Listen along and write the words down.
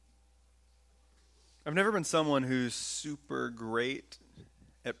I've never been someone who's super great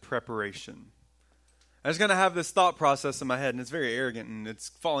at preparation. I just kind of have this thought process in my head, and it's very arrogant, and it's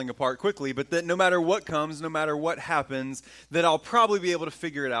falling apart quickly, but that no matter what comes, no matter what happens, that I'll probably be able to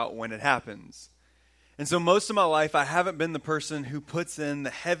figure it out when it happens. And so most of my life, I haven't been the person who puts in the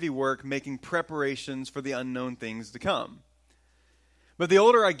heavy work making preparations for the unknown things to come. But the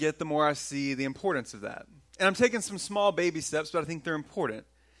older I get, the more I see the importance of that. And I'm taking some small baby steps, but I think they're important.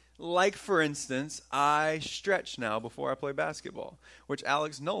 Like, for instance, I stretch now before I play basketball, which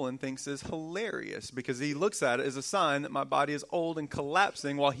Alex Nolan thinks is hilarious because he looks at it as a sign that my body is old and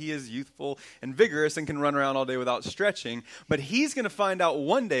collapsing while he is youthful and vigorous and can run around all day without stretching. But he's going to find out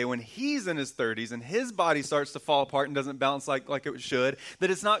one day when he's in his 30s and his body starts to fall apart and doesn't bounce like it should,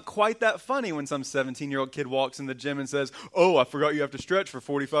 that it's not quite that funny when some 17-year-old kid walks in the gym and says, "Oh, I forgot you have to stretch for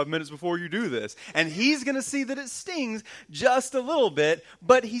 45 minutes before you do this." And he's going to see that it stings just a little bit,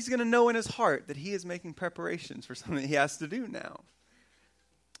 but he's going to know in his heart that he is making preparations for something he has to do now.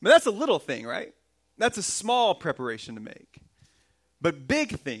 But that's a little thing, right? That's a small preparation to make. But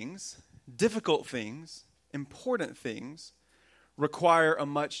big things, difficult things, important things require a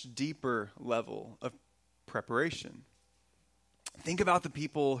much deeper level of preparation. Think about the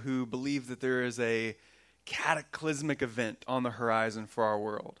people who believe that there is a cataclysmic event on the horizon for our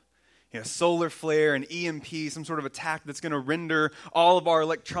world. Solar flare, an EMP, some sort of attack that's going to render all of our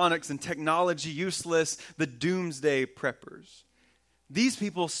electronics and technology useless, the doomsday preppers. These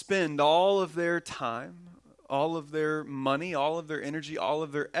people spend all of their time, all of their money, all of their energy, all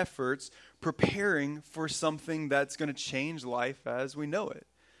of their efforts preparing for something that's going to change life as we know it.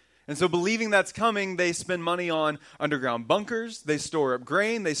 And so believing that's coming, they spend money on underground bunkers, they store up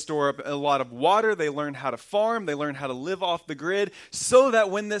grain, they store up a lot of water, they learn how to farm, they learn how to live off the grid, so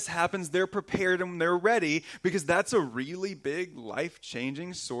that when this happens, they're prepared and they're ready, because that's a really big,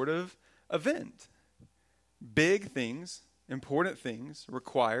 life-changing sort of event. Big things, important things,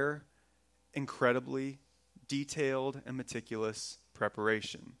 require incredibly detailed and meticulous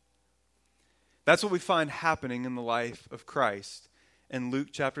preparation. That's what we find happening in the life of Christ in Luke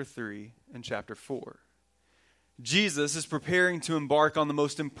chapter 3 and chapter 4. Jesus is preparing to embark on the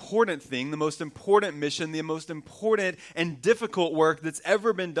most important thing, the most important mission, the most important and difficult work that's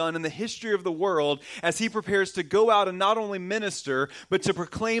ever been done in the history of the world, as he prepares to go out and not only minister, but to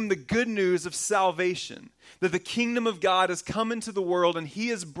proclaim the good news of salvation, that the kingdom of God has come into the world and he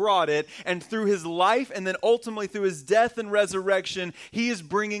has brought it, and through his life and then ultimately through his death and resurrection, he is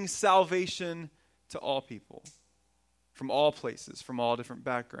bringing salvation to all people. From all places, from all different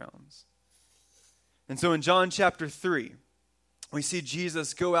backgrounds. And so in John chapter 3, we see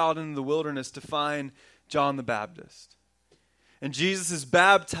Jesus go out into the wilderness to find John the Baptist. And Jesus is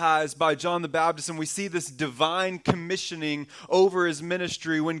baptized by John the Baptist, and we see this divine commissioning over his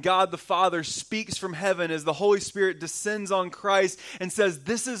ministry when God the Father speaks from heaven as the Holy Spirit descends on Christ and says,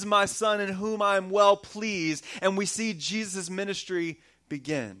 "This is my Son in whom I am well pleased." And we see Jesus' ministry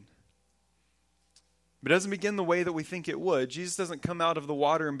begin. But it doesn't begin the way that we think it would. Jesus doesn't come out of the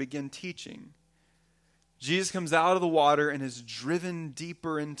water and begin teaching. Jesus comes out of the water and is driven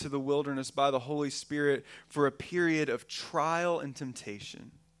deeper into the wilderness by the Holy Spirit for a period of trial and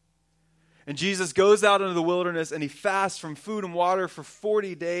temptation. And Jesus goes out into the wilderness and he fasts from food and water for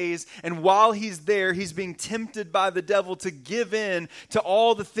 40 days. And while he's there, he's being tempted by the devil to give in to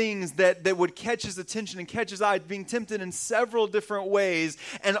all the things that would catch his attention and catch his eye, being tempted in several different ways.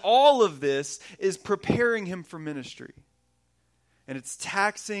 And all of this is preparing him for ministry. And it's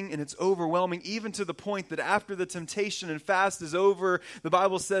taxing and it's overwhelming, even to the point that after the temptation and fast is over, the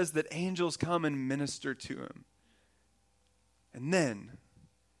Bible says that angels come and minister to him. And then,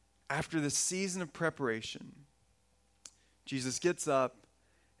 after this season of preparation, Jesus gets up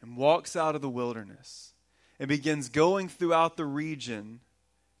and walks out of the wilderness and begins going throughout the region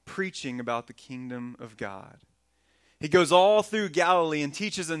preaching about the kingdom of God. He goes all through Galilee and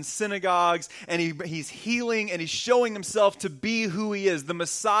teaches in synagogues, and he's healing and he's showing himself to be who he is, the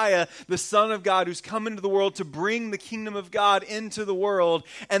Messiah, the Son of God who's come into the world to bring the kingdom of God into the world.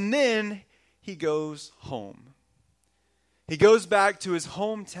 And then he goes home. He goes back to his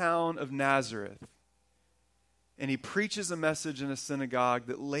hometown of Nazareth, and he preaches a message in a synagogue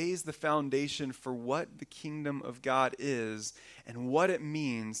that lays the foundation for what the kingdom of God is and what it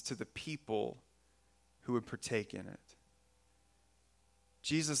means to the people who would partake in it.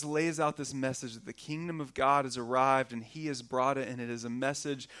 Jesus lays out this message that the kingdom of God has arrived and he has brought it, and it is a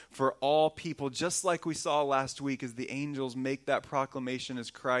message for all people, just like we saw last week as the angels make that proclamation as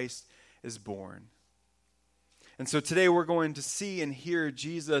Christ is born. And so today we're going to see and hear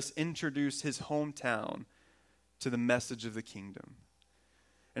Jesus introduce his hometown to the message of the kingdom.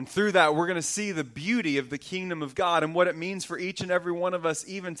 And through that, we're going to see the beauty of the kingdom of God and what it means for each and every one of us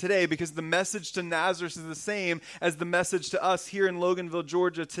even today, because the message to Nazareth is the same as the message to us here in Loganville,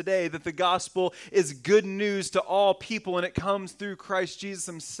 Georgia today, that the gospel is good news to all people and it comes through Christ Jesus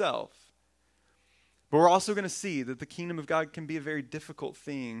himself. But we're also going to see that the kingdom of God can be a very difficult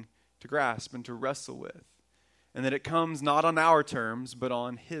thing to grasp and to wrestle with, and that it comes not on our terms, but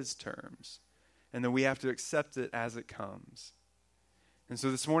on his terms, and that we have to accept it as it comes. And so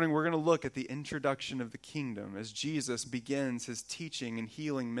this morning we're going to look at the introduction of the kingdom as Jesus begins his teaching and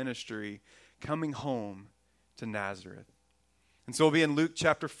healing ministry coming home to Nazareth. And so we'll be in Luke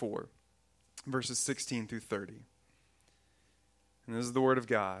chapter 4, verses 16 through 30. And this is the word of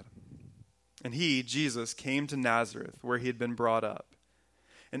God. And he, Jesus, came to Nazareth, where he had been brought up.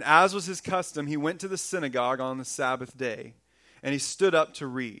 And as was his custom, he went to the synagogue on the Sabbath day, and he stood up to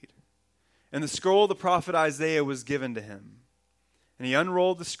read. And the scroll of the prophet Isaiah was given to him. And he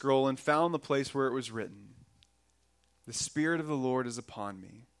unrolled the scroll and found the place where it was written, "The Spirit of the Lord is upon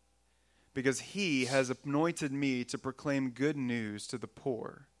me, because he has anointed me to proclaim good news to the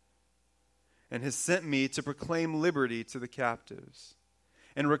poor, and has sent me to proclaim liberty to the captives,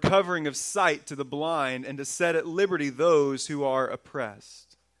 and recovering of sight to the blind, and to set at liberty those who are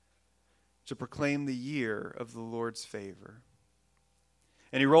oppressed, to proclaim the year of the Lord's favor."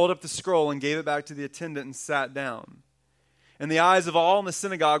 And he rolled up the scroll and gave it back to the attendant and sat down. And the eyes of all in the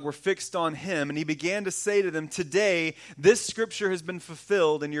synagogue were fixed on him, and he began to say to them, "Today this scripture has been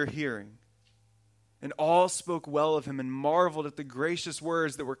fulfilled in your hearing." And all spoke well of him and marveled at the gracious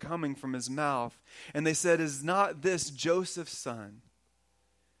words that were coming from his mouth. And they said, "Is not this Joseph's son?"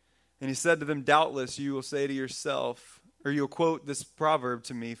 And he said to them, "Doubtless you will say to yourself," or you'll quote this proverb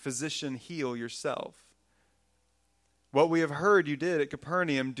to me, "Physician, heal yourself. What we have heard you did at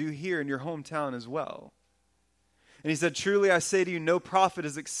Capernaum, do here in your hometown as well." And he said, "Truly I say to you, no prophet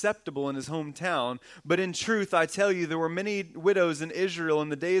is acceptable in his hometown. But in truth I tell you, there were many widows in Israel in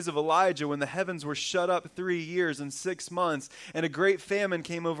the days of Elijah, when the heavens were shut up 3 years and 6 months, and a great famine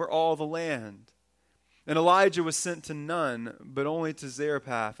came over all the land. And Elijah was sent to none, but only to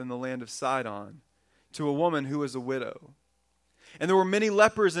Zarephath in the land of Sidon, to a woman who was a widow. And there were many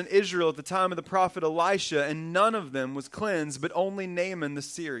lepers in Israel at the time of the prophet Elisha, and none of them was cleansed, but only Naaman the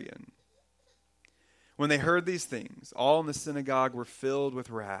Syrian." When they heard these things, all in the synagogue were filled with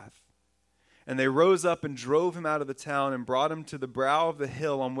wrath. And they rose up and drove him out of the town and brought him to the brow of the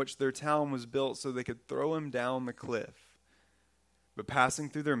hill on which their town was built, so they could throw him down the cliff. But passing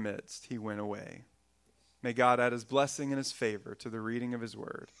through their midst, he went away. May God add his blessing and his favor to the reading of his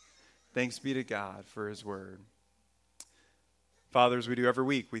word. Thanks be to God for his word. Father, as we do every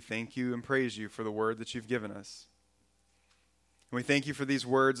week, we thank you and praise you for the word that you've given us. And we thank you for these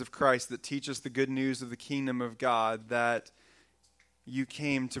words of Christ that teach us the good news of the kingdom of God, that you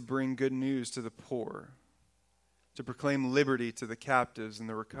came to bring good news to the poor, to proclaim liberty to the captives and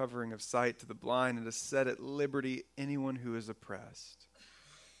the recovering of sight to the blind, and to set at liberty anyone who is oppressed.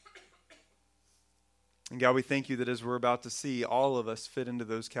 And God, we thank you that as we're about to see, all of us fit into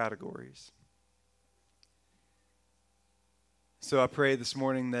those categories. So I pray this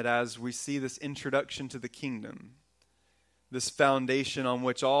morning that as we see this introduction to the kingdom, this foundation on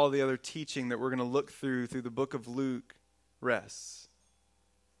which all the other teaching that we're going to look through the book of Luke rests,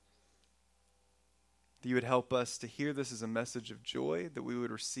 that you would help us to hear this as a message of joy, that we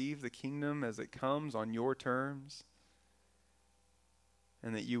would receive the kingdom as it comes on your terms,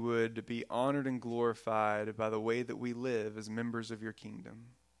 and that you would be honored and glorified by the way that we live as members of your kingdom.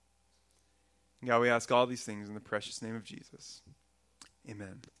 And God, we ask all these things in the precious name of Jesus.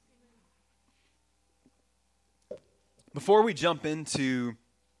 Amen. Before we jump into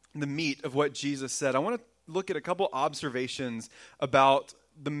the meat of what Jesus said, I want to look at a couple observations about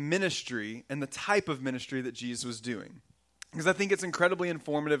the ministry and the type of ministry that Jesus was doing. Because I think it's incredibly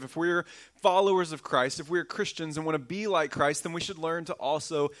informative. If we're followers of Christ, if we're Christians and want to be like Christ, then we should learn to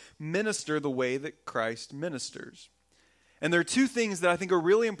also minister the way that Christ ministers. And there are two things that I think are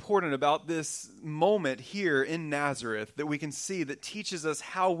really important about this moment here in Nazareth that we can see that teaches us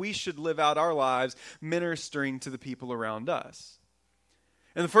how we should live out our lives ministering to the people around us.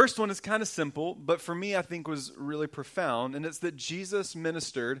 And the first one is kind of simple, but for me I think was really profound, and it's that Jesus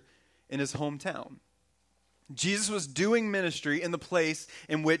ministered in his hometown. Jesus was doing ministry in the place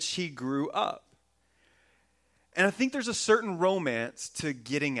in which he grew up. And I think there's a certain romance to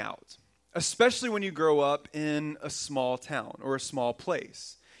getting out, especially when you grow up in a small town or a small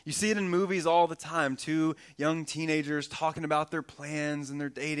place. You see it in movies all the time. Two young teenagers talking about their plans and they're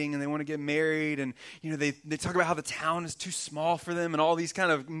dating and they want to get married. And, they talk about how the town is too small for them and all these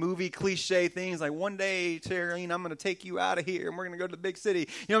kind of movie cliche things like, one day, Taryn, I'm going to take you out of here and we're going to go to the big city.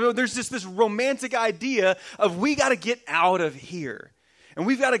 There's just this romantic idea of we got to get out of here and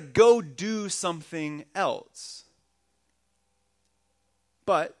we've got to go do something else.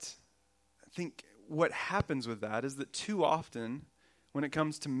 But I think what happens with that is that too often, when it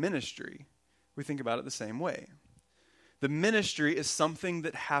comes to ministry, we think about it the same way. The ministry is something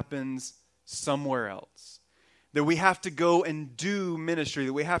that happens somewhere else. That we have to go and do ministry,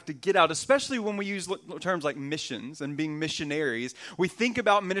 that we have to get out, especially when we use terms like missions and being missionaries. We think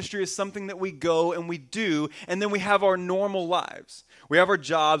about ministry as something that we go and we do, and then we have our normal lives. We have our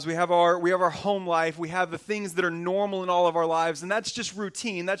jobs, we have our home life, we have the things that are normal in all of our lives, and that's just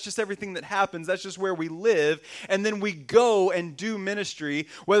routine, that's just everything that happens, that's just where we live, and then we go and do ministry,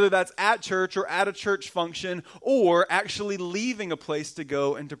 whether that's at church or at a church function, or actually leaving a place to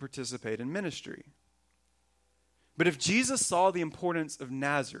go and to participate in ministry. But if Jesus saw the importance of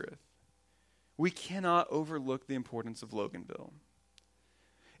Nazareth, we cannot overlook the importance of Loganville.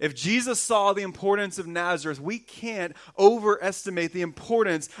 If Jesus saw the importance of Nazareth, we can't overestimate the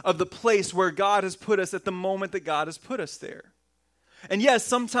importance of the place where God has put us at the moment that God has put us there. And yes,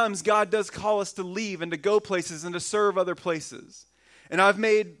 sometimes God does call us to leave and to go places and to serve other places. And I've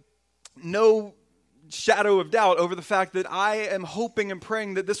made no shadow of doubt over the fact that I am hoping and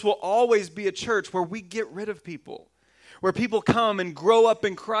praying that this will always be a church where we get rid of people. Where people come and grow up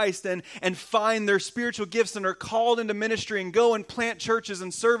in Christ and find their spiritual gifts and are called into ministry and go and plant churches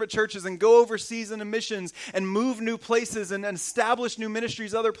and serve at churches and go overseas into missions and move new places and establish new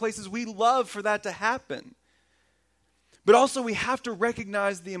ministries other places. We love for that to happen. But also we have to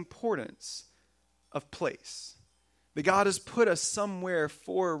recognize the importance of place. That God has put us somewhere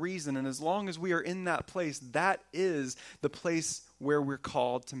for a reason, and as long as we are in that place, that is the place where we're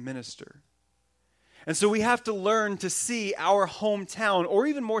called to minister. And so we have to learn to see our hometown, or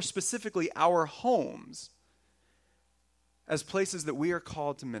even more specifically, our homes, as places that we are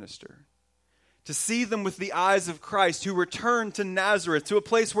called to minister. To see them with the eyes of Christ, who returned to Nazareth, to a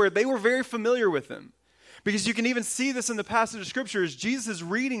place where they were very familiar with him. Because you can even see this in the passage of Scripture. As Jesus is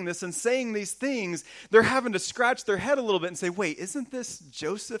reading this and saying these things, they're having to scratch their head a little bit and say, wait, isn't this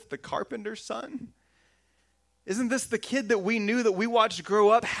Joseph the carpenter's son? Isn't this the kid that we knew, that we watched grow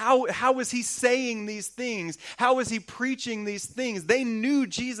up? How is he saying these things? How is he preaching these things? They knew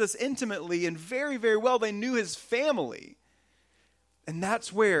Jesus intimately and very, very well. They knew his family. And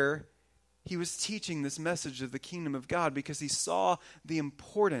that's where he was teaching this message of the kingdom of God, because he saw the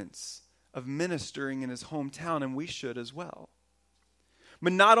importance of ministering in his hometown, and we should as well.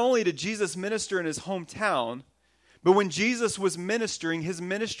 But not only did Jesus minister in his hometown, but when Jesus was ministering, his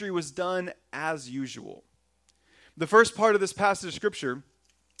ministry was done as usual. The first part of this passage of Scripture,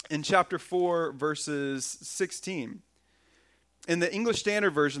 in chapter 4, verses 16, in the English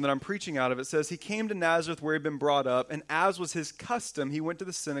Standard Version that I'm preaching out of, it says, he came to Nazareth where he'd been brought up, and as was his custom, he went to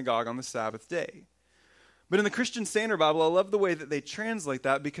the synagogue on the Sabbath day. But in the Christian Standard Bible, I love the way that they translate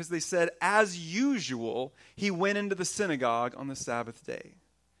that, because they said, as usual, he went into the synagogue on the Sabbath day.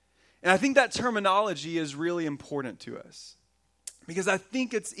 And I think that terminology is really important to us, because I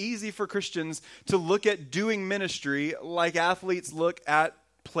think it's easy for Christians to look at doing ministry like athletes look at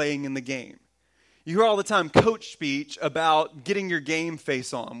playing in the game. You hear all the time coach speech about getting your game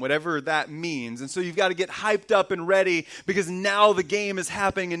face on, whatever that means. And so you've got to get hyped up and ready, because now the game is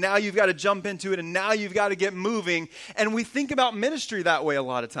happening and now you've got to jump into it and now you've got to get moving. And we think about ministry that way a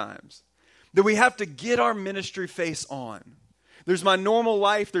lot of times, that we have to get our ministry face on. There's my normal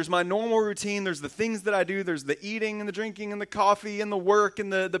life, there's my normal routine, there's the things that I do, there's the eating and the drinking and the coffee and the work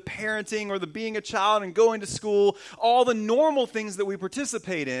and the parenting or the being a child and going to school, all the normal things that we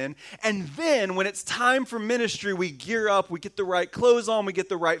participate in. And then when it's time for ministry, we gear up, we get the right clothes on, we get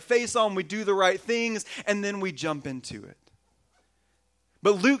the right face on, we do the right things, and then we jump into it.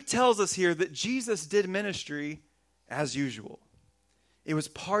 But Luke tells us here that Jesus did ministry as usual. It was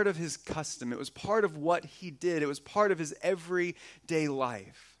part of his custom. It was part of what he did. It was part of his everyday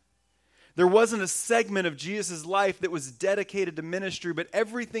life. There wasn't a segment of Jesus' life that was dedicated to ministry, but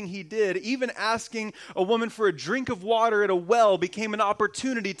everything he did, even asking a woman for a drink of water at a well, became an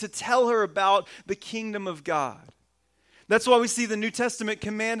opportunity to tell her about the kingdom of God. That's why we see the New Testament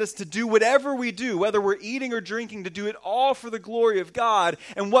command us to do whatever we do, whether we're eating or drinking, to do it all for the glory of God.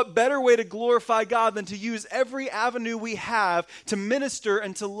 And what better way to glorify God than to use every avenue we have to minister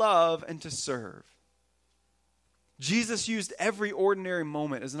and to love and to serve? Jesus used every ordinary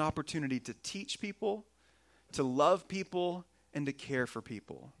moment as an opportunity to teach people, to love people, and to care for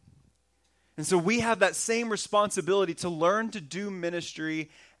people. And so we have that same responsibility to learn to do ministry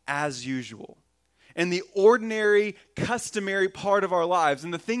as usual. In the ordinary, customary part of our lives,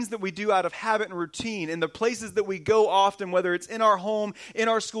 and the things that we do out of habit and routine, in the places that we go often, whether it's in our home, in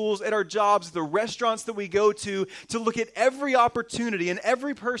our schools, at our jobs, the restaurants that we go to look at every opportunity and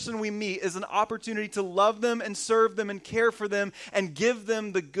every person we meet as an opportunity to love them and serve them and care for them and give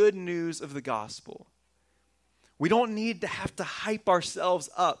them the good news of the gospel. We don't need to have to hype ourselves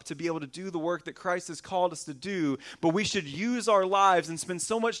up to be able to do the work that Christ has called us to do, but we should use our lives and spend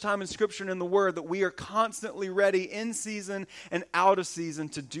so much time in Scripture and in the Word that we are constantly ready in season and out of season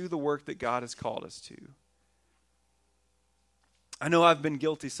to do the work that God has called us to. I know I've been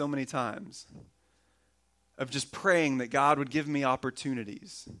guilty so many times of just praying that God would give me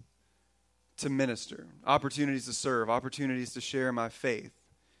opportunities to minister, opportunities to serve, opportunities to share my faith.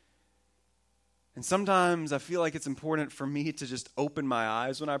 And sometimes I feel like it's important for me to just open my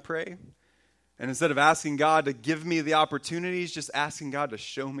eyes when I pray. And instead of asking God to give me the opportunities, just asking God to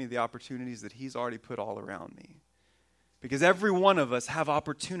show me the opportunities that He's already put all around me. Because every one of us have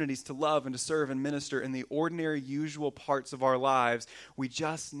opportunities to love and to serve and minister in the ordinary, usual parts of our lives. We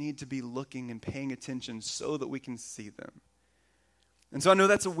just need to be looking and paying attention so that we can see them. And so I know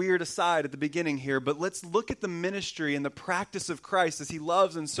that's a weird aside at the beginning here, but let's look at the ministry and the practice of Christ as He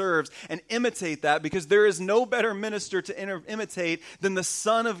loves and serves and imitate that, because there is no better minister to imitate than the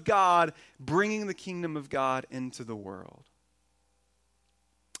Son of God bringing the kingdom of God into the world.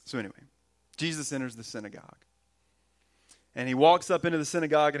 So anyway, Jesus enters the synagogue. And He walks up into the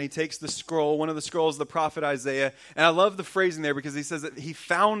synagogue and He takes the scroll, one of the scrolls of the prophet Isaiah. And I love the phrasing there because He says that He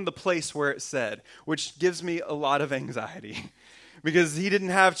found the place where it said, which gives me a lot of anxiety. Because He didn't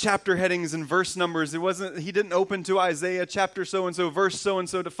have chapter headings and verse numbers. He didn't open to Isaiah chapter so-and-so, verse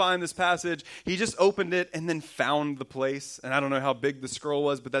so-and-so to find this passage. He just opened it and then found the place. And I don't know how big the scroll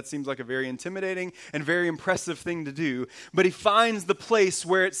was, but that seems like a very intimidating and very impressive thing to do. But He finds the place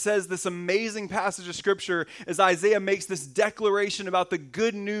where it says this amazing passage of Scripture as Isaiah makes this declaration about the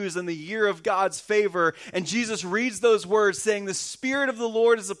good news and the year of God's favor. And Jesus reads those words saying, "The Spirit of the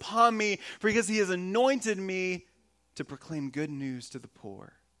Lord is upon me because He has anointed me to proclaim good news to the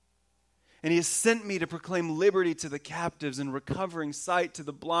poor. And He has sent me to proclaim liberty to the captives and recovering sight to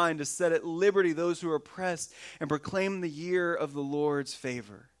the blind, to set at liberty those who are oppressed, and proclaim the year of the Lord's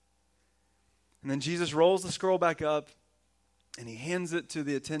favor." And then Jesus rolls the scroll back up and He hands it to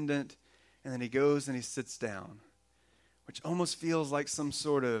the attendant, and then He goes and He sits down, which almost feels like some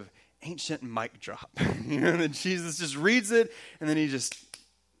sort of ancient mic drop. And then Jesus just reads it and then He just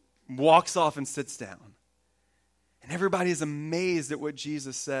walks off and sits down. And everybody is amazed at what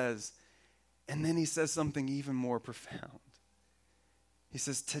Jesus says. And then He says something even more profound. He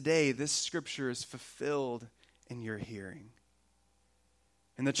says, "Today this scripture is fulfilled in your hearing."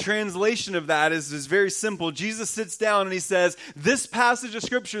 And the translation of that is very simple. Jesus sits down and He says, this passage of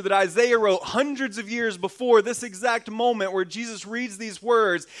scripture that Isaiah wrote hundreds of years before this exact moment where Jesus reads these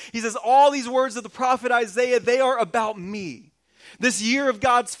words, He says, all these words of the prophet Isaiah, they are about me. This year of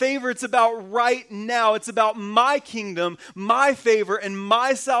God's favor, it's about right now. It's about my kingdom, my favor, and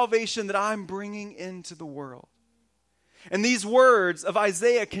my salvation that I'm bringing into the world. And these words of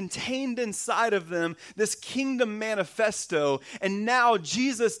Isaiah contained inside of them this kingdom manifesto. And now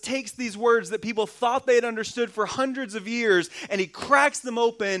Jesus takes these words that people thought they had understood for hundreds of years, and He cracks them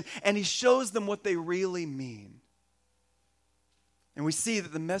open and He shows them what they really mean. And we see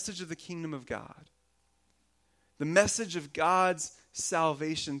that the message of the kingdom of God, the message of God's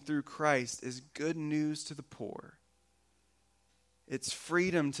salvation through Christ, is good news to the poor. It's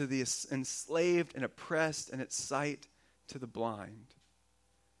freedom to the enslaved and oppressed, and it's sight to the blind.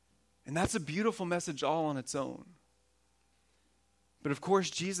 And that's a beautiful message all on its own. But of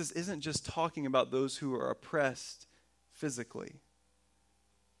course, Jesus isn't just talking about those who are oppressed physically,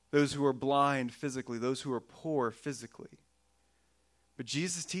 those who are blind physically, those who are poor physically. But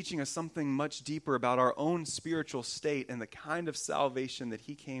Jesus is teaching us something much deeper about our own spiritual state and the kind of salvation that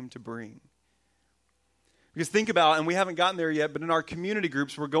He came to bring. Because think about, and we haven't gotten there yet, but in our community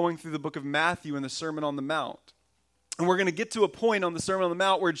groups, we're going through the book of Matthew and the Sermon on the Mount. And we're going to get to a point on the Sermon on the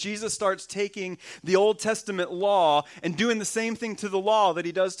Mount where Jesus starts taking the Old Testament law and doing the same thing to the law that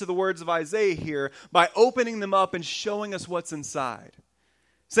He does to the words of Isaiah here by opening them up and showing us what's inside.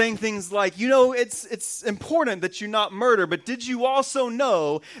 Saying things like, it's important that you not murder, but did you also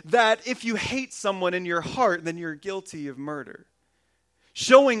know that if you hate someone in your heart, then you're guilty of murder?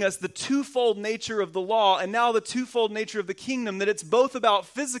 Showing us the twofold nature of the law and now the twofold nature of the kingdom, that it's both about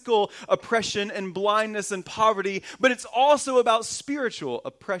physical oppression and blindness and poverty, but it's also about spiritual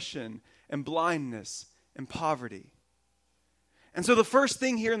oppression and blindness and poverty. And so the first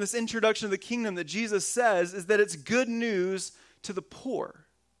thing here in this introduction of the kingdom that Jesus says is that it's good news to the poor.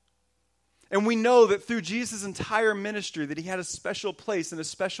 And we know that through Jesus' entire ministry that he had a special place and a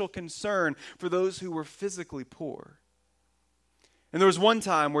special concern for those who were physically poor. And there was one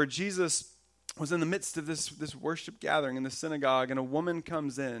time where Jesus was in the midst of this worship gathering in the synagogue, and a woman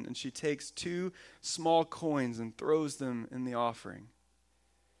comes in and she takes 2 small coins and throws them in the offering.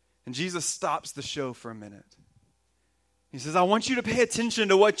 And Jesus stops the show for a minute. He says, I want you to pay attention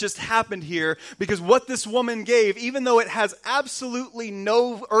to what just happened here, because what this woman gave, even though it has absolutely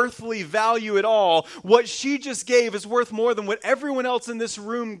no earthly value at all, what she just gave is worth more than what everyone else in this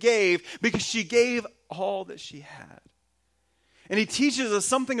room gave, because she gave all that she had. And he teaches us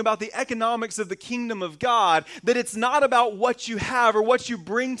something about the economics of the kingdom of God, that it's not about what you have or what you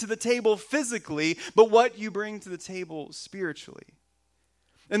bring to the table physically, but what you bring to the table spiritually.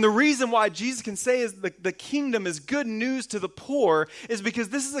 And the reason why Jesus can say is the kingdom is good news to the poor is because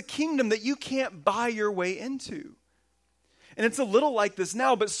this is a kingdom that you can't buy your way into. And it's a little like this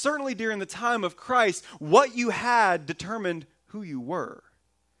now, but certainly during the time of Christ, what you had determined who you were.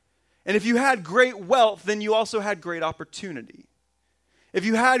 And if you had great wealth, then you also had great opportunity. If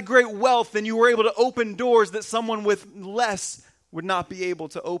you had great wealth, then you were able to open doors that someone with less would not be able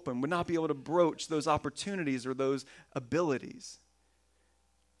to open, would not be able to broach those opportunities or those abilities.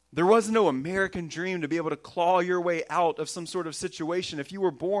 There was no American dream to be able to claw your way out of some sort of situation. If you were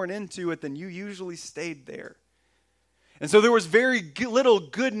born into it, then you usually stayed there. And so there was very little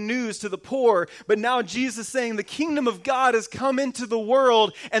good news to the poor, but now Jesus is saying the kingdom of God has come into the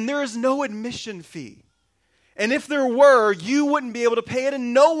world and there is no admission fee. And if there were, you wouldn't be able to pay it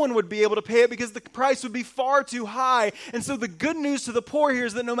and no one would be able to pay it because the price would be far too high. And so the good news to the poor here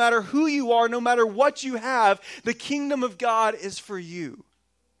is that no matter who you are, no matter what you have, the kingdom of God is for you.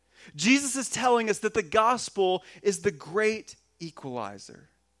 Jesus is telling us that the gospel is the great equalizer.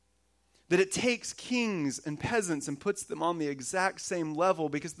 That it takes kings and peasants and puts them on the exact same level,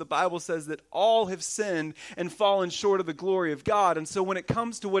 because the Bible says that all have sinned and fallen short of the glory of God. And so when it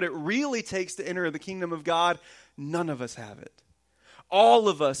comes to what it really takes to enter the kingdom of God, none of us have it. All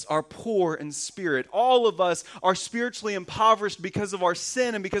of us are poor in spirit. All of us are spiritually impoverished because of our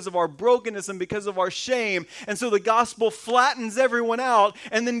sin and because of our brokenness and because of our shame. And so the gospel flattens everyone out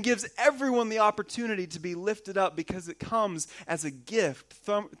and then gives everyone the opportunity to be lifted up, because it comes as a gift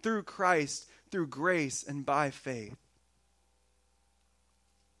through Christ, through grace and by faith.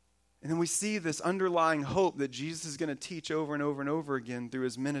 And then we see this underlying hope that Jesus is going to teach over and over and over again through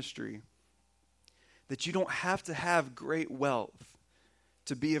his ministry, that you don't have to have great wealth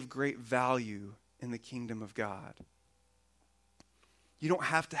to be of great value in the kingdom of God. You don't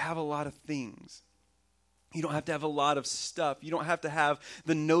have to have a lot of things. You don't have to have a lot of stuff. You don't have to have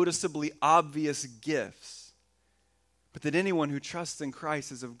the noticeably obvious gifts. But that anyone who trusts in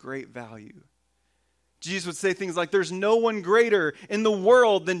Christ is of great value. Jesus would say things like, there's no one greater in the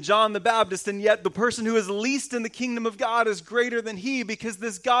world than John the Baptist, and yet the person who is least in the kingdom of God is greater than he, because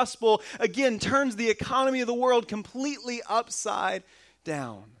this gospel, again, turns the economy of the world completely upside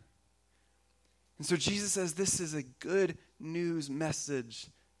down. And so Jesus says this is a good news message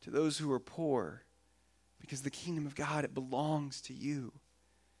to those who are poor, because the kingdom of God, it belongs to you.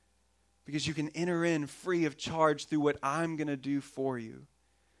 Because you can enter in free of charge through what I'm going to do for you.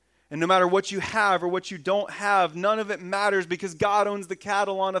 And no matter what you have or what you don't have, none of it matters, because God owns the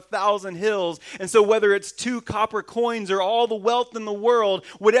cattle on 1,000 hills. And so whether it's 2 copper coins or all the wealth in the world,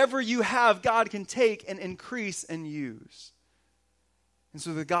 whatever you have, God can take and increase and use. And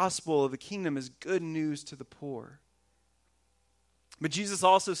so the gospel of the kingdom is good news to the poor. But Jesus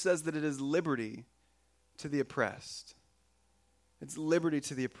also says that it is liberty to the oppressed. It's liberty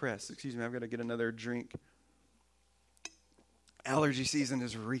to the oppressed. Excuse me, I've got to get another drink. Allergy season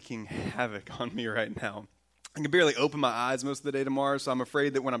is wreaking havoc on me right now. I can barely open my eyes most of the day tomorrow, so I'm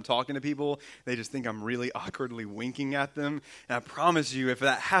afraid that when I'm talking to people, they just think I'm really awkwardly winking at them. And I promise you, if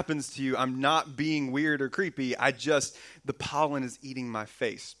that happens to you, I'm not being weird or creepy. The pollen is eating my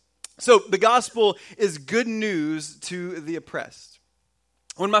face. So the gospel is good news to the oppressed.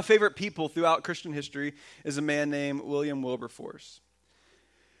 One of my favorite people throughout Christian history is a man named William Wilberforce.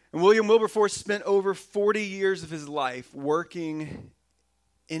 And William Wilberforce spent over 40 years of his life working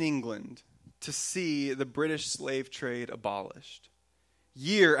in England to see the British slave trade abolished.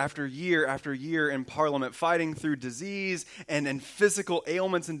 Year after year after year in Parliament, fighting through disease and physical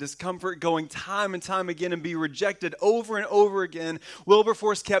ailments and discomfort, going time and time again and be rejected over and over again.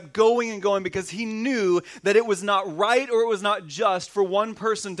 Wilberforce kept going and going because he knew that it was not right or it was not just for one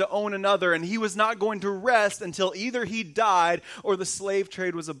person to own another, and he was not going to rest until either he died or the slave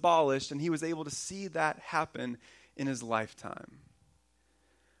trade was abolished, and he was able to see that happen in his lifetime.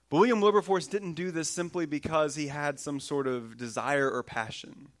 But William Wilberforce didn't do this simply because he had some sort of desire or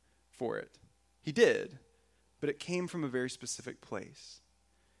passion for it. He did, but it came from a very specific place.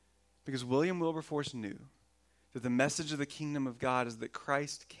 Because William Wilberforce knew that the message of the kingdom of God is that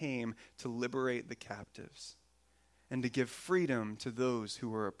Christ came to liberate the captives and to give freedom to those who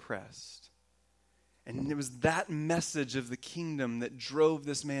were oppressed. And it was that message of the kingdom that drove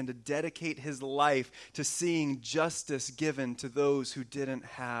this man to dedicate his life to seeing justice given to those who didn't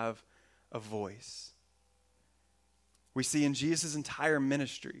have a voice. We see in Jesus' entire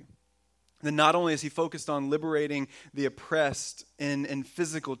ministry that not only is he focused on liberating the oppressed in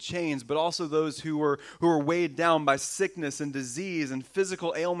physical chains, but also those who were weighed down by sickness and disease and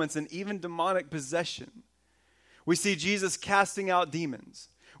physical ailments and even demonic possession. We see Jesus casting out demons.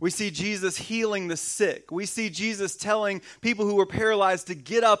 We see Jesus healing the sick. We see Jesus telling people who were paralyzed to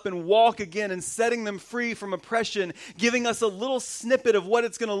get up and walk again and setting them free from oppression, giving us a little snippet of what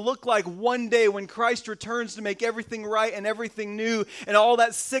it's going to look like one day when Christ returns to make everything right and everything new, and all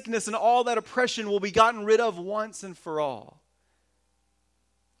that sickness and all that oppression will be gotten rid of once and for all.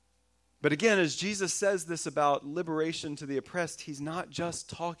 But again, as Jesus says this about liberation to the oppressed, he's not just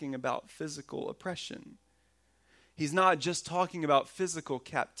talking about physical oppression. He's not just talking about physical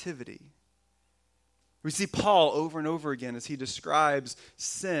captivity. We see Paul over and over again as he describes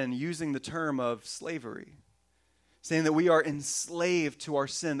sin using the term of slavery, saying that we are enslaved to our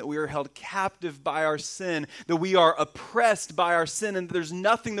sin, that we are held captive by our sin, that we are oppressed by our sin, and that there's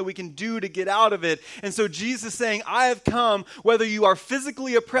nothing that we can do to get out of it. And so Jesus is saying, I have come, whether you are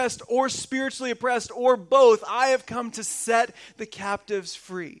physically oppressed or spiritually oppressed or both, I have come to set the captives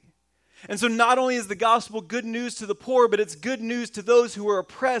free. And so not only is the gospel good news to the poor, but it's good news to those who are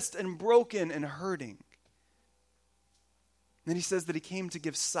oppressed and broken and hurting. And then he says that he came to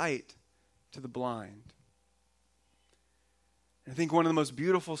give sight to the blind. And I think one of the most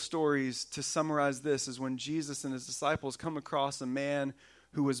beautiful stories to summarize this is when Jesus and his disciples come across a man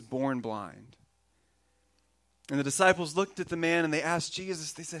who was born blind. And the disciples looked at the man and they asked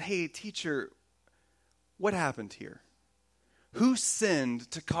Jesus, they said, hey, teacher, what happened here? Who sinned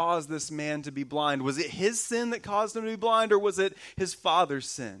to cause this man to be blind? Was it his sin that caused him to be blind, or was it his father's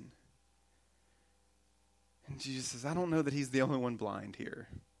sin? And Jesus says, I don't know that he's the only one blind here.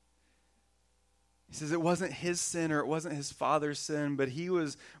 He says it wasn't his sin or it wasn't his father's sin, but he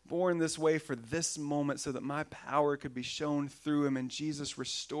was born this way for this moment so that my power could be shown through him. And Jesus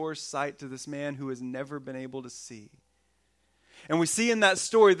restores sight to this man who has never been able to see. And we see in that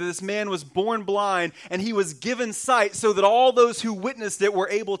story that this man was born blind and he was given sight so that all those who witnessed it were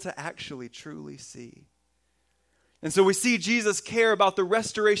able to actually truly see. And so we see Jesus care about the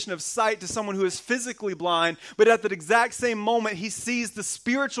restoration of sight to someone who is physically blind, but at that exact same moment, he sees the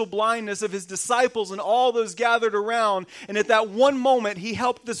spiritual blindness of his disciples and all those gathered around. And at that one moment, he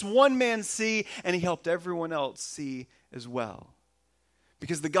helped this one man see, and he helped everyone else see as well.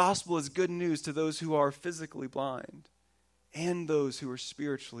 Because the gospel is good news to those who are physically blind and those who are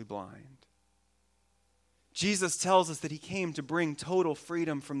spiritually blind. Jesus tells us that he came to bring total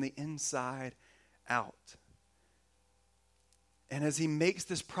freedom from the inside out. And as he makes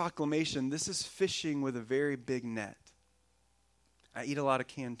this proclamation, this is fishing with a very big net. I eat a lot of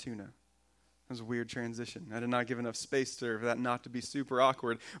canned tuna. That was a weird transition. I did not give enough space for that not to be super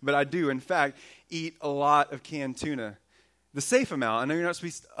awkward. But I do, in fact, eat a lot of canned tuna. The safe amount, I know you're not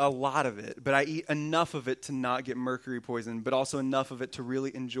supposed to eat a lot of it, but I eat enough of it to not get mercury poison, but also enough of it to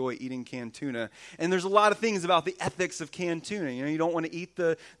really enjoy eating canned tuna. And there's a lot of things about the ethics of canned tuna. You know, you don't want to eat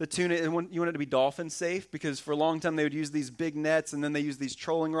the tuna, and you want it to be dolphin safe, because for a long time they would use these big nets, and then they use these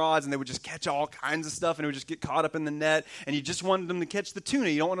trolling rods, and they would just catch all kinds of stuff, and it would just get caught up in the net, and you just wanted them to catch the tuna.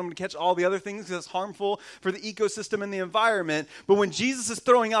 You don't want them to catch all the other things because it's harmful for the ecosystem and the environment. But when Jesus is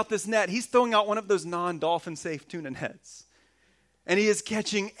throwing out this net, he's throwing out one of those non-dolphin safe tuna nets. And he is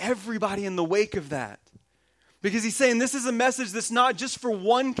catching everybody in the wake of that. Because he's saying this is a message that's not just for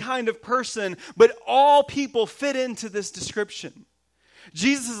one kind of person, but all people fit into this description.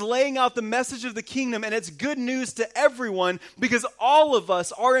 Jesus is laying out the message of the kingdom, and it's good news to everyone because all of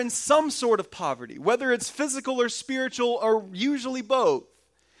us are in some sort of poverty, whether it's physical or spiritual or usually both.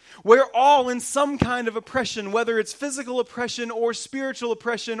 We're all in some kind of oppression, whether it's physical oppression or spiritual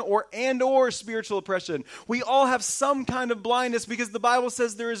oppression or spiritual oppression. We all have some kind of blindness because the Bible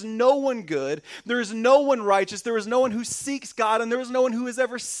says there is no one good, there is no one righteous, there is no one who seeks God, and there is no one who has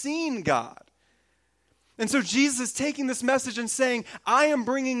ever seen God. And so Jesus is taking this message and saying, I am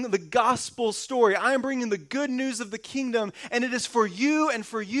bringing the gospel story. I am bringing the good news of the kingdom. And it is for you and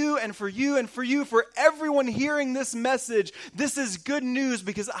for you and for you and for you, for everyone hearing this message. This is good news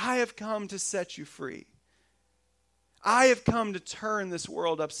because I have come to set you free. I have come to turn this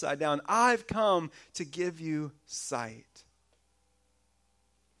world upside down. I've come to give you sight.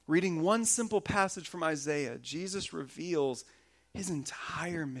 Reading one simple passage from Isaiah, Jesus reveals his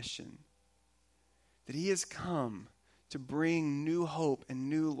entire mission. That he has come to bring new hope and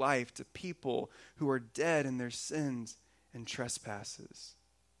new life to people who are dead in their sins and trespasses.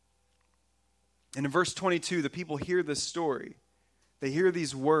 And in verse 22, the people hear this story. They hear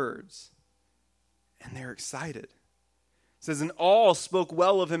these words, and they're excited. It says, and all spoke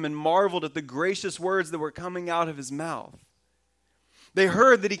well of him and marveled at the gracious words that were coming out of his mouth. They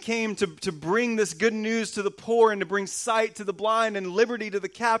heard that he came to bring this good news to the poor and to bring sight to the blind and liberty to the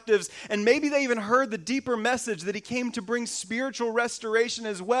captives. And maybe they even heard the deeper message that he came to bring spiritual restoration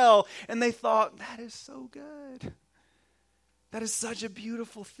as well. And they thought, that is so good. That is such a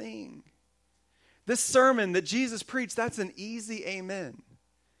beautiful thing. This sermon that Jesus preached, that's an easy amen.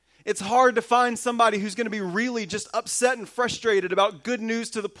 It's hard to find somebody who's going to be really just upset and frustrated about good news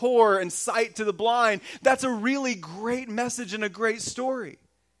to the poor and sight to the blind. That's a really great message and a great story.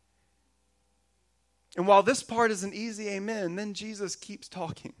 And while this part is an easy amen, then Jesus keeps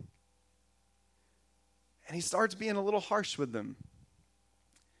talking. And he starts being a little harsh with them.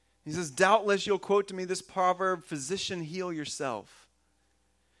 He says, doubtless you'll quote to me this proverb, physician, heal yourself.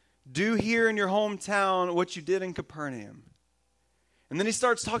 Do here in your hometown what you did in Capernaum. And then he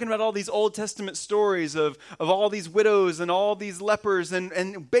starts talking about all these Old Testament stories of all these widows and all these lepers.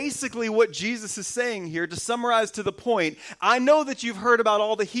 And basically what Jesus is saying here, to summarize to the point, I know that you've heard about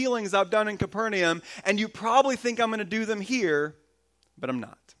all the healings I've done in Capernaum, and you probably think I'm going to do them here, but I'm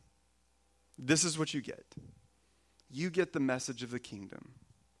not. This is what you get. You get the message of the kingdom.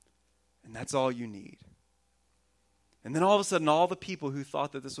 And that's all you need. And then all of a sudden, all the people who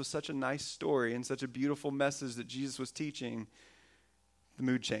thought that this was such a nice story and such a beautiful message that Jesus was teaching, the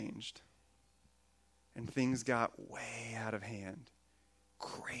mood changed. And things got way out of hand.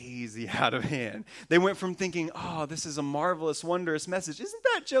 Crazy out of hand. They went from thinking, oh, this is a marvelous, wondrous message. Isn't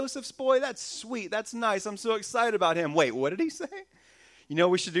that Joseph's boy? That's sweet. That's nice. I'm so excited about him. Wait, what did he say? You know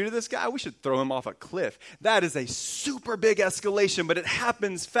what we should do to this guy? We should throw him off a cliff. That is a super big escalation, but it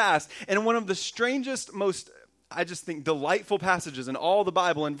happens fast. And one of the strangest, most I just think delightful passages in all the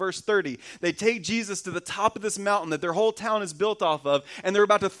Bible. In verse 30, they take Jesus to the top of this mountain that their whole town is built off of, and they're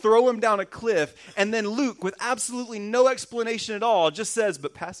about to throw him down a cliff. And then Luke, with absolutely no explanation at all, just says,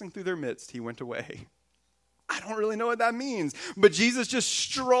 but passing through their midst, he went away. I don't really know what that means. But Jesus just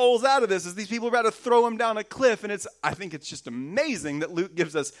strolls out of this as these people are about to throw him down a cliff. And I think it's just amazing that Luke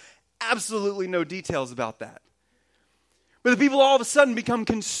gives us absolutely no details about that. But the people all of a sudden become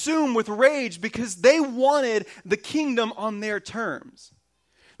consumed with rage because they wanted the kingdom on their terms.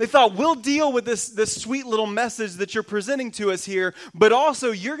 They thought, we'll deal with this sweet little message that you're presenting to us here, but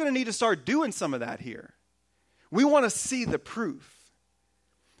also you're going to need to start doing some of that here. We want to see the proof.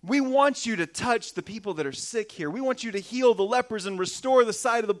 We want you to touch the people that are sick here. We want you to heal the lepers and restore the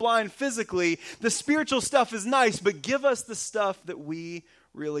sight of the blind physically. The spiritual stuff is nice, but give us the stuff that we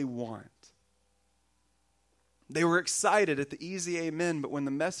really want. They were excited at the easy amen, but when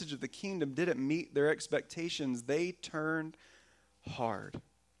the message of the kingdom didn't meet their expectations, they turned hard.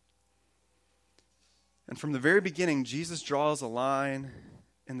 And from the very beginning, Jesus draws a line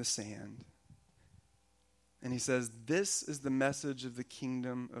in the sand. And he says, this is the message of the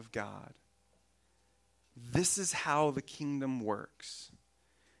kingdom of God. This is how the kingdom works.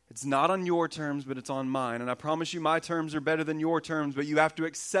 It's not on your terms, but it's on mine. And I promise you my terms are better than your terms, but you have to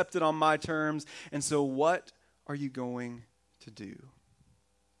accept it on my terms. And so what are you going to do?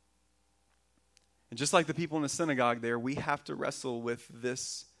 And just like the people in the synagogue there, we have to wrestle with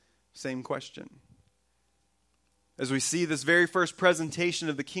this same question. As we see this very first presentation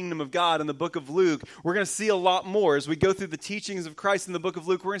of the kingdom of God in the book of Luke, we're going to see a lot more. As we go through the teachings of Christ in the book of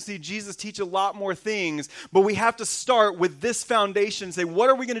Luke, we're going to see Jesus teach a lot more things. But we have to start with this foundation, say, what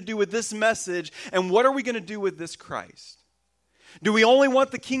are we going to do with this message? And what are we going to do with this Christ? Do we only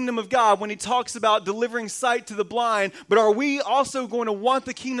want the kingdom of God when he talks about delivering sight to the blind, but are we also going to want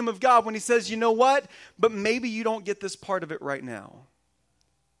the kingdom of God when he says, you know what, but maybe you don't get this part of it right now?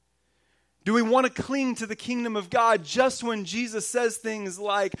 Do we want to cling to the kingdom of God just when Jesus says things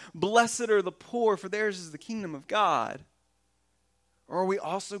like, blessed are the poor, for theirs is the kingdom of God? Or are we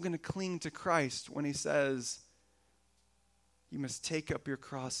also going to cling to Christ when he says, you must take up your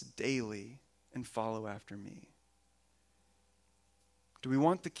cross daily and follow after me? Do we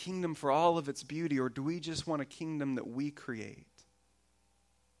want the kingdom for all of its beauty, or do we just want a kingdom that we create?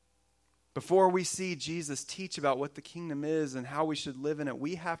 Before we see Jesus teach about what the kingdom is and how we should live in it,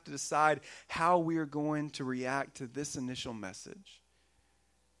 we have to decide how we are going to react to this initial message.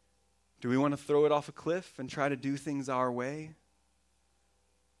 Do we want to throw it off a cliff and try to do things our way?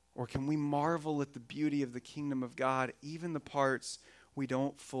 Or can we marvel at the beauty of the kingdom of God, even the parts we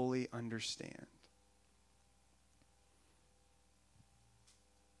don't fully understand?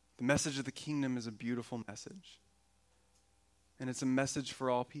 The message of the kingdom is a beautiful message. And it's a message for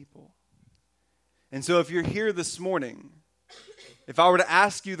all people. And so if you're here this morning, if I were to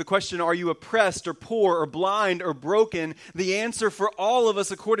ask you the question, are you oppressed or poor or blind or broken? The answer for all of us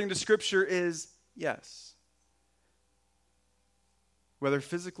according to Scripture is yes. Whether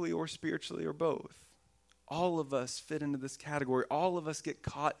physically or spiritually or both. All of us fit into this category. All of us get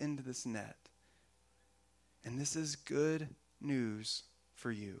caught into this net. And this is good news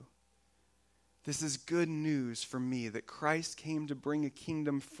for you. This is good news for me that Christ came to bring a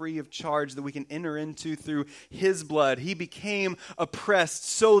kingdom free of charge that we can enter into through his blood. He became oppressed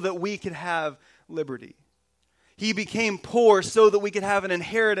so that we could have liberty. He became poor so that we could have an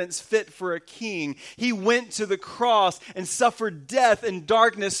inheritance fit for a king. He went to the cross and suffered death and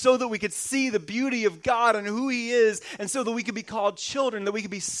darkness so that we could see the beauty of God and who he is, and so that we could be called children, that we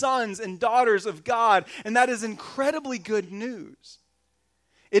could be sons and daughters of God. And that is incredibly good news.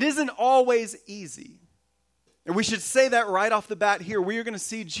 It isn't always easy. And we should say that right off the bat here. We are going to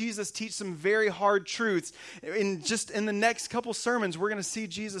see Jesus teach some very hard truths. In the next couple sermons, we're going to see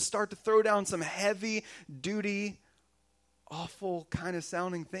Jesus start to throw down some heavy duty, awful kind of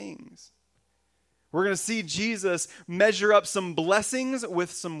sounding things. We're going to see Jesus measure up some blessings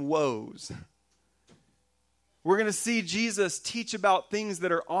with some woes. We're going to see Jesus teach about things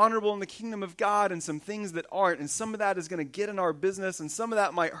that are honorable in the kingdom of God and some things that aren't. And some of that is going to get in our business, and some of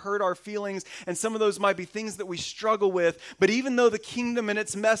that might hurt our feelings, and some of those might be things that we struggle with. But even though the kingdom and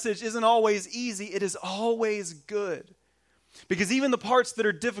its message isn't always easy, it is always good. Because even the parts that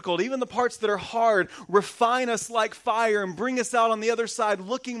are difficult, even the parts that are hard, refine us like fire and bring us out on the other side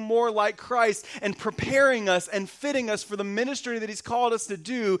looking more like Christ and preparing us and fitting us for the ministry that he's called us to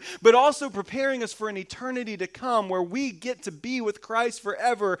do, but also preparing us for an eternity to come where we get to be with Christ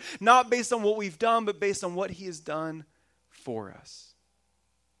forever, not based on what we've done, but based on what he has done for us.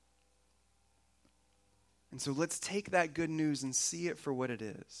 And so let's take that good news and see it for what it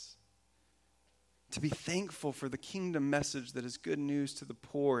is. To be thankful for the kingdom message that is good news to the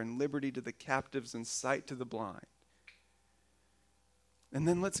poor and liberty to the captives and sight to the blind. And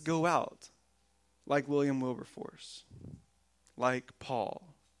then let's go out like William Wilberforce, like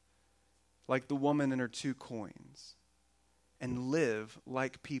Paul, like the woman and her 2 coins, and live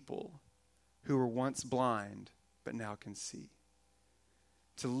like people who were once blind but now can see.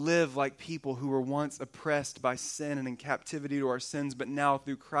 To live like people who were once oppressed by sin and in captivity to our sins, but now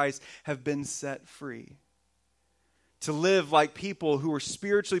through Christ have been set free. To live like people who were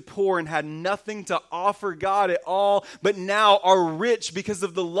spiritually poor and had nothing to offer God at all, but now are rich because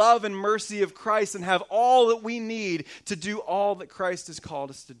of the love and mercy of Christ and have all that we need to do all that Christ has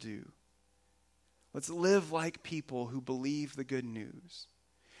called us to do. Let's live like people who believe the good news.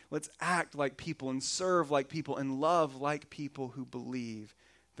 Let's act like people and serve like people and love like people who believe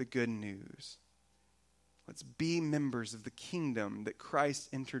the good news. Let's be members of the kingdom that Christ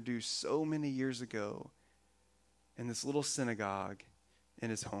introduced so many years ago in this little synagogue in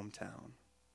his hometown.